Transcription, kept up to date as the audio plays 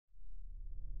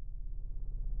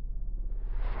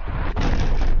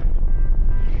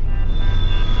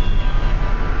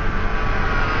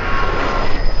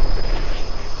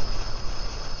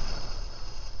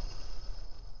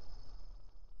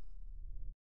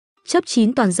Chấp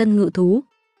 9 toàn dân ngự thú.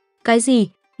 Cái gì?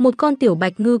 Một con tiểu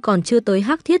bạch ngư còn chưa tới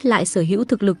hắc thiết lại sở hữu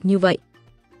thực lực như vậy.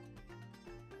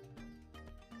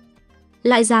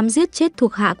 Lại dám giết chết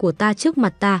thuộc hạ của ta trước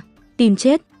mặt ta, tìm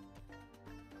chết.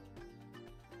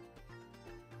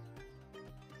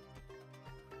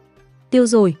 Tiêu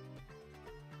rồi.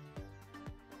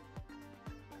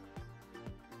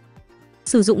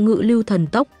 Sử dụng ngự lưu thần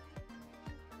tốc.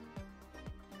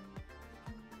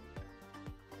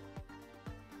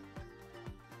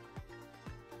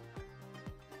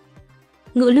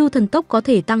 Ngự lưu thần tốc có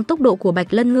thể tăng tốc độ của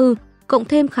bạch lân ngư, cộng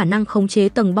thêm khả năng khống chế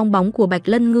tầng bong bóng của bạch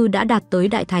lân ngư đã đạt tới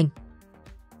đại thành.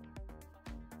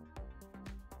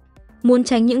 Muốn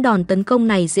tránh những đòn tấn công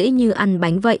này dễ như ăn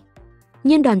bánh vậy.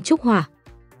 Nhiên đoàn trúc hỏa.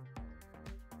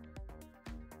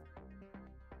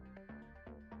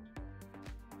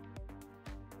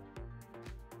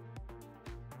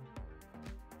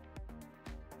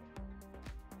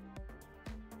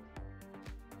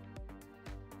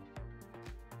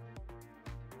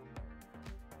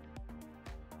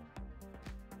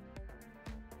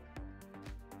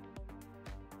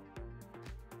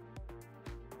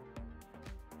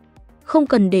 Không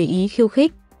cần để ý khiêu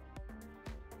khích.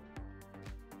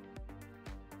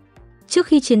 Trước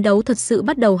khi chiến đấu thật sự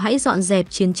bắt đầu hãy dọn dẹp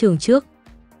chiến trường trước.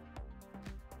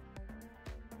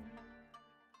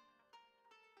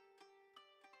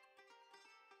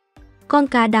 Con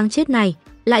cá đáng chết này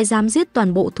lại dám giết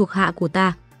toàn bộ thuộc hạ của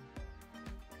ta.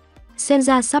 Xem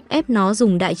ra sắp ép nó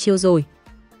dùng đại chiêu rồi.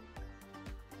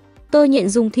 Tơ nhện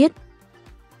dung thiết.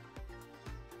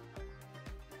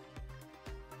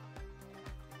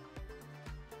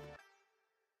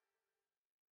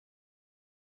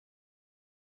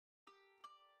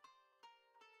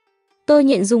 Tơ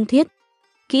nhện dung thiết.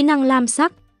 Kỹ năng lam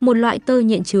sắc, một loại tơ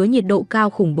nhện chứa nhiệt độ cao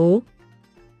khủng bố.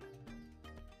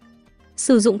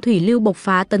 Sử dụng thủy lưu bộc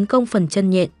phá tấn công phần chân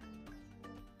nhện.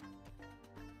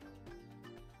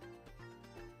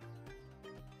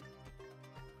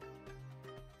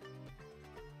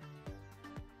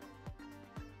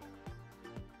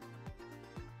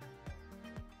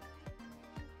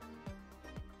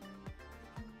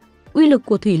 Uy lực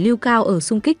của thủy lưu cao ở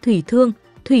xung kích thủy thương,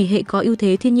 thủy hệ có ưu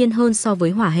thế thiên nhiên hơn so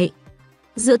với hỏa hệ.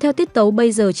 Dựa theo tiết tấu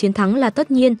bây giờ chiến thắng là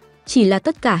tất nhiên, chỉ là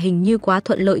tất cả hình như quá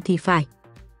thuận lợi thì phải.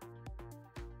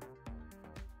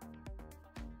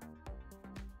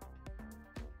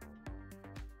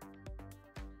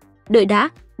 Đợi đã,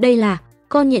 đây là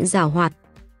con nhện giảo hoạt.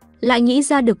 Lại nghĩ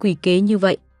ra được quỷ kế như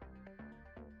vậy.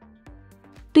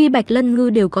 Tuy bạch lân ngư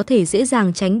đều có thể dễ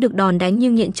dàng tránh được đòn đánh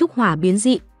nhưng nhện trúc hỏa biến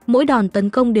dị, mỗi đòn tấn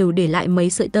công đều để lại mấy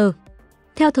sợi tơ.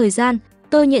 Theo thời gian,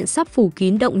 tơ nhện sắp phủ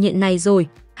kín động nhện này rồi,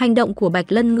 hành động của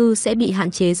bạch lân ngư sẽ bị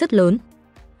hạn chế rất lớn.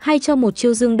 Hay cho một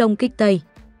chiêu dương đông kích tây.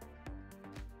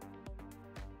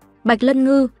 Bạch lân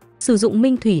ngư, sử dụng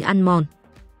minh thủy ăn mòn.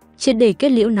 Triệt để kết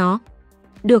liễu nó.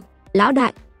 Được, lão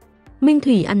đại. Minh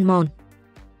thủy ăn mòn.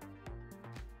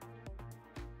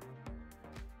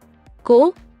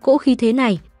 Cỗ khí thế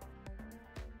này.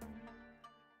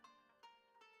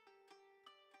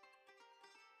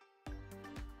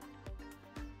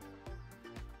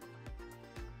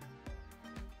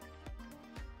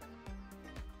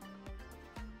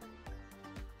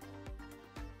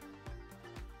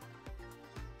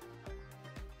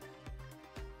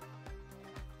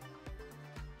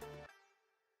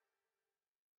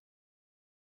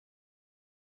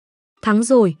 Thắng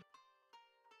rồi.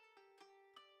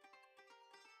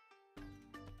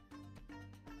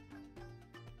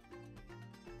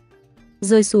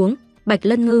 Rơi xuống, bạch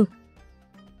lân ngư.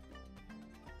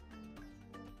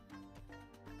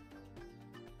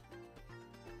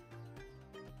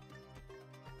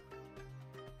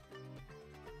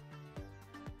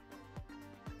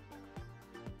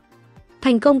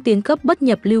 Thành công tiến cấp bất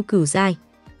nhập lưu cửu giai.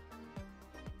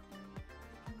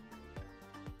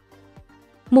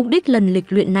 Mục đích lần lịch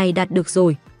luyện này đạt được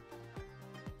rồi.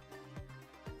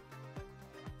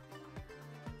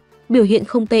 Biểu hiện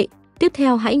không tệ, tiếp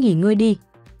theo hãy nghỉ ngơi đi.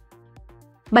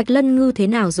 Bạch lân ngư thế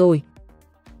nào rồi?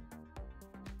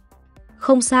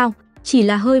 Không sao, chỉ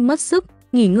là hơi mất sức,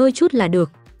 nghỉ ngơi chút là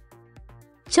được.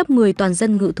 Chấp 10 toàn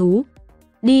dân ngự thú.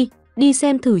 Đi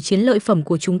xem thử chiến lợi phẩm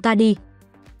của chúng ta đi.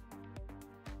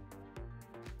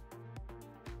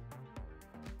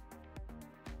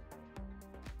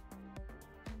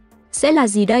 Sẽ là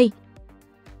gì đây?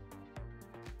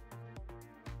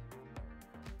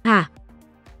 Hả?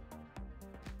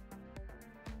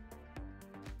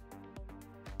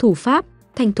 Thủ pháp,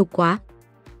 thành thục quá.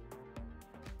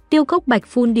 Tiêu cốc bạch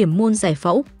phun điểm môn giải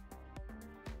phẫu.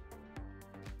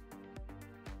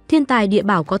 Thiên tài địa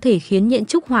bảo có thể khiến nhện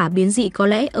trúc hỏa biến dị có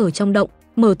lẽ ở trong động,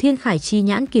 mở thiên khải chi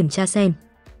nhãn kiểm tra xem.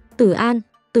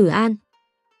 Tử An.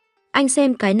 Anh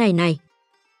xem cái này này.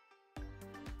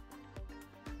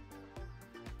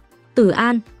 Tử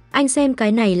An, anh xem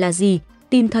cái này là gì?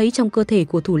 Tìm thấy trong cơ thể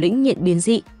của thủ lĩnh nhện biến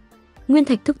dị. Nguyên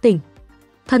thạch thức tỉnh.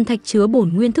 Thần thạch chứa bổn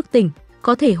nguyên thức tỉnh,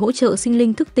 có thể hỗ trợ sinh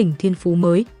linh thức tỉnh thiên phú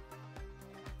mới.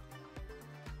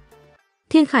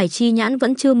 Thiên Khải chi nhãn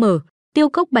vẫn chưa mở, Tiêu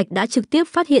Cốc Bạch đã trực tiếp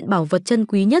phát hiện bảo vật chân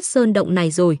quý nhất sơn động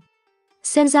này rồi.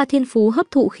 Xem ra thiên phú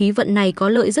hấp thụ khí vận này có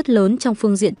lợi rất lớn trong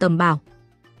phương diện tầm bảo.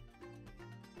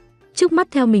 Trước mắt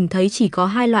theo mình thấy chỉ có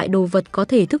hai loại đồ vật có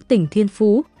thể thức tỉnh thiên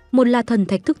phú, một là thần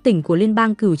thạch thức tỉnh của Liên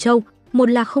bang Cửu Châu, một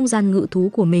là không gian ngự thú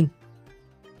của mình.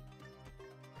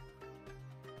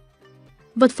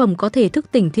 Vật phẩm có thể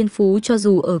thức tỉnh thiên phú cho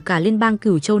dù ở cả Liên bang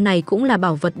Cửu Châu này cũng là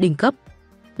bảo vật đỉnh cấp.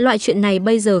 Loại chuyện này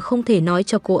bây giờ không thể nói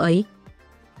cho cô ấy.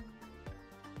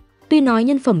 Tuy nói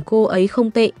nhân phẩm cô ấy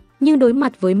không tệ, nhưng đối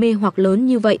mặt với mê hoặc lớn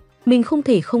như vậy, mình không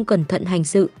thể không cẩn thận hành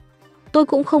sự. Tôi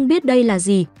cũng không biết đây là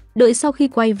gì, đợi sau khi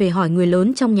quay về hỏi người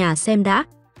lớn trong nhà xem đã.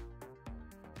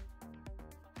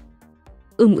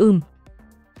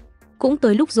 Cũng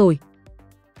tới lúc rồi.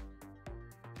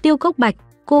 Tiêu Cốc Bạch,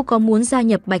 cô có muốn gia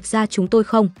nhập Bạch gia chúng tôi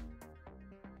không?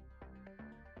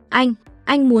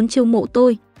 Anh muốn chiêu mộ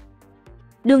tôi.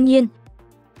 Đương nhiên.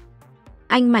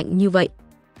 Anh mạnh như vậy.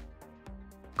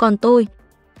 Còn tôi?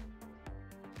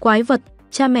 Quái vật,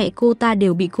 cha mẹ cô ta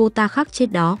đều bị cô ta khắc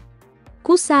chết đó.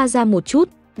 Cút xa ra một chút,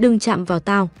 đừng chạm vào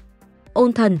tao.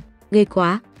 Ôn thần, ghê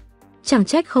quá. Chẳng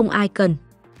trách không ai cần.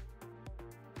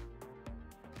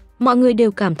 Mọi người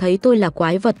đều cảm thấy tôi là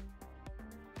quái vật.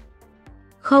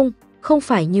 Không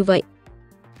phải như vậy.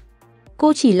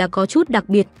 Cô chỉ là có chút đặc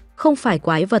biệt, không phải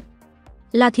quái vật.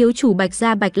 Là thiếu chủ Bạch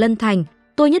gia Bạch Lân Thành,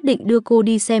 tôi nhất định đưa cô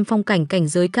đi xem phong cảnh cảnh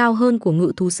giới cao hơn của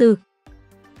ngự thú sư.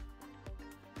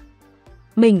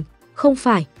 Mình, không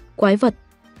phải, quái vật.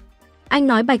 Anh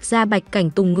nói Bạch gia Bạch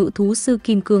Cảnh Tùng ngự thú sư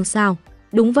Kim Cương sao?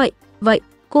 Đúng vậy, vậy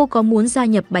cô có muốn gia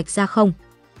nhập Bạch gia không?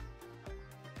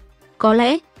 Có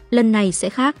lẽ, lần này sẽ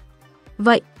khác.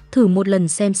 Vậy, thử một lần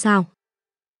xem sao.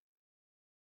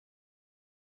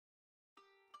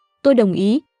 Tôi đồng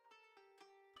ý.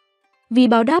 Vì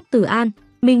báo đáp Tử An,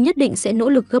 mình nhất định sẽ nỗ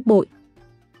lực gấp bội.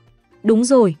 Đúng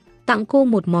rồi, tặng cô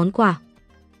một món quà.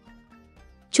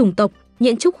 Chủng tộc,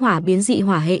 nhện trúc hỏa biến dị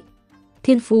hỏa hệ.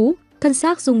 Thiên phú, thân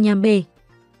xác dung nham bề.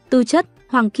 Tư chất,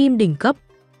 hoàng kim đỉnh cấp.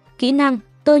 Kỹ năng,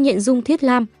 tơ nhện dung thiết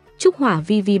lam, trúc hỏa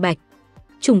vi vi bạch.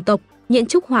 Chủng tộc, nhện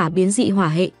trúc hỏa biến dị hỏa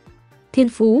hệ. Thiên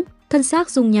phú, thân xác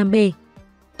dung nham bề.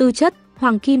 Tư chất,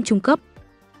 hoàng kim trung cấp.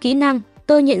 Kỹ năng,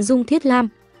 tơ nhện dung thiết lam,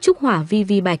 trúc hỏa vi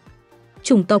vi bạch.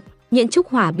 Chủng tộc, nhện trúc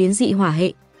hỏa biến dị hỏa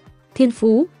hệ. Thiên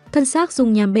phú, thân xác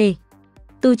dung nham bề.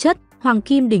 Tư chất, hoàng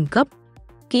kim đỉnh cấp.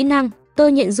 Kỹ năng, tơ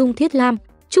nhện dung thiết lam,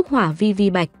 trúc hỏa vi vi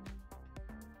bạch.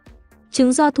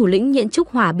 Trứng do thủ lĩnh nhện trúc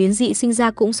hỏa biến dị sinh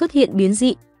ra cũng xuất hiện biến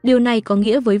dị, điều này có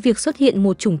nghĩa với việc xuất hiện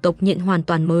một chủng tộc nhện hoàn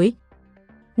toàn mới.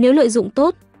 Nếu lợi dụng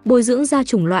tốt, bồi dưỡng ra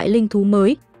chủng loại linh thú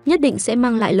mới, nhất định sẽ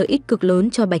mang lại lợi ích cực lớn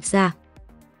cho Bạch gia.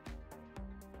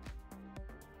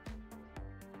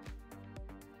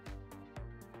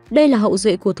 Đây là hậu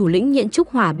duệ của thủ lĩnh nhện trúc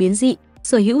hỏa biến dị,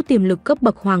 sở hữu tiềm lực cấp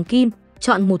bậc hoàng kim,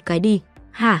 chọn một cái đi.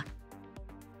 Hả?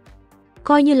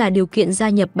 Coi như là điều kiện gia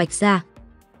nhập Bạch gia.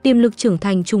 Tiềm lực trưởng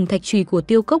thành trùng thạch chùy của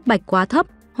Tiêu Cốc Bạch quá thấp,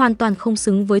 hoàn toàn không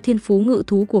xứng với thiên phú ngự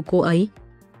thú của cô ấy.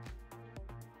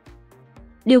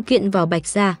 Điều kiện vào Bạch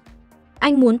gia.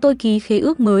 Anh muốn tôi ký khế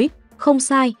ước mới, không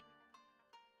sai.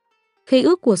 Khế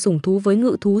ước của sủng thú với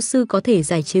ngự thú sư có thể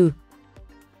giải trừ.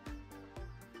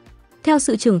 Theo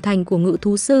sự trưởng thành của ngự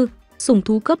thú sư, sủng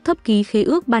thú cấp thấp ký khế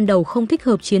ước ban đầu không thích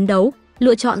hợp chiến đấu,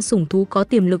 lựa chọn sủng thú có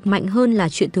tiềm lực mạnh hơn là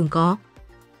chuyện thường có.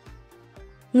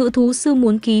 Ngự thú sư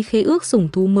muốn ký khế ước sủng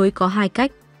thú mới có hai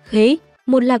cách. Khế,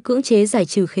 một là cưỡng chế giải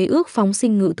trừ khế ước phóng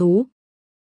sinh ngự thú.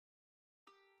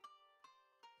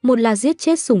 Một là giết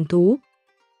chết sủng thú.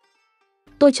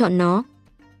 Tôi chọn nó.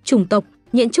 Chủng tộc,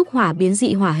 nhện trúc hỏa biến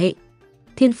dị hỏa hệ.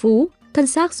 Thiên phú, thân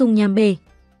xác dung nham bề.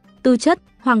 Tư chất,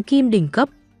 hoàng kim đỉnh cấp.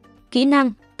 Kỹ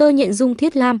năng, tơ nhện dung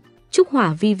thiết lam, trúc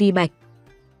hỏa vi vi bạch.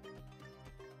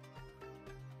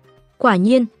 Quả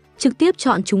nhiên, trực tiếp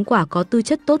chọn chúng quả có tư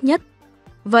chất tốt nhất.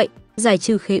 Vậy, giải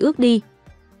trừ khế ước đi.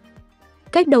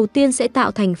 Cách đầu tiên sẽ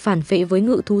tạo thành phản phệ với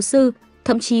ngự thú sư,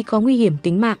 thậm chí có nguy hiểm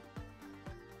tính mạng.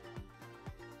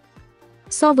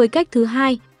 So với cách thứ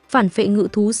hai, phản phệ ngự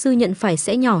thú sư nhận phải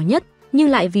sẽ nhỏ nhất, nhưng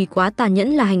lại vì quá tàn nhẫn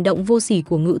là hành động vô sỉ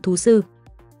của ngự thú sư.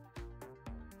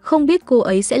 Không biết cô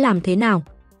ấy sẽ làm thế nào.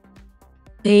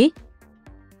 Thế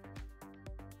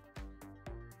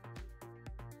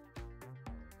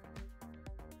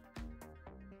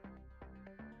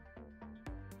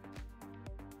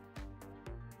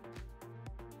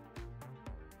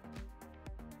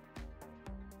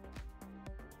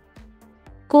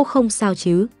Cô không sao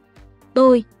chứ?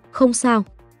 Tôi, không sao.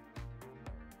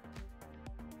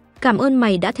 Cảm ơn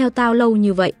mày đã theo tao lâu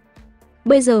như vậy.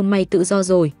 Bây giờ mày tự do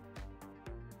rồi.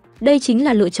 Đây chính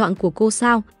là lựa chọn của cô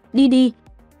sao? Đi đi.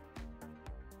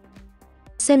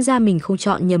 Xem ra mình không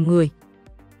chọn nhầm người.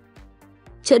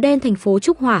 Chợ đen thành phố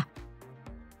Trúc Hỏa.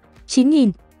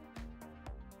 9.000.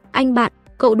 Anh bạn,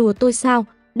 cậu đùa tôi sao?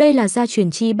 Đây là gia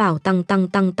truyền chi bảo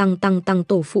tăng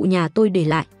tổ phụ nhà tôi để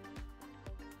lại.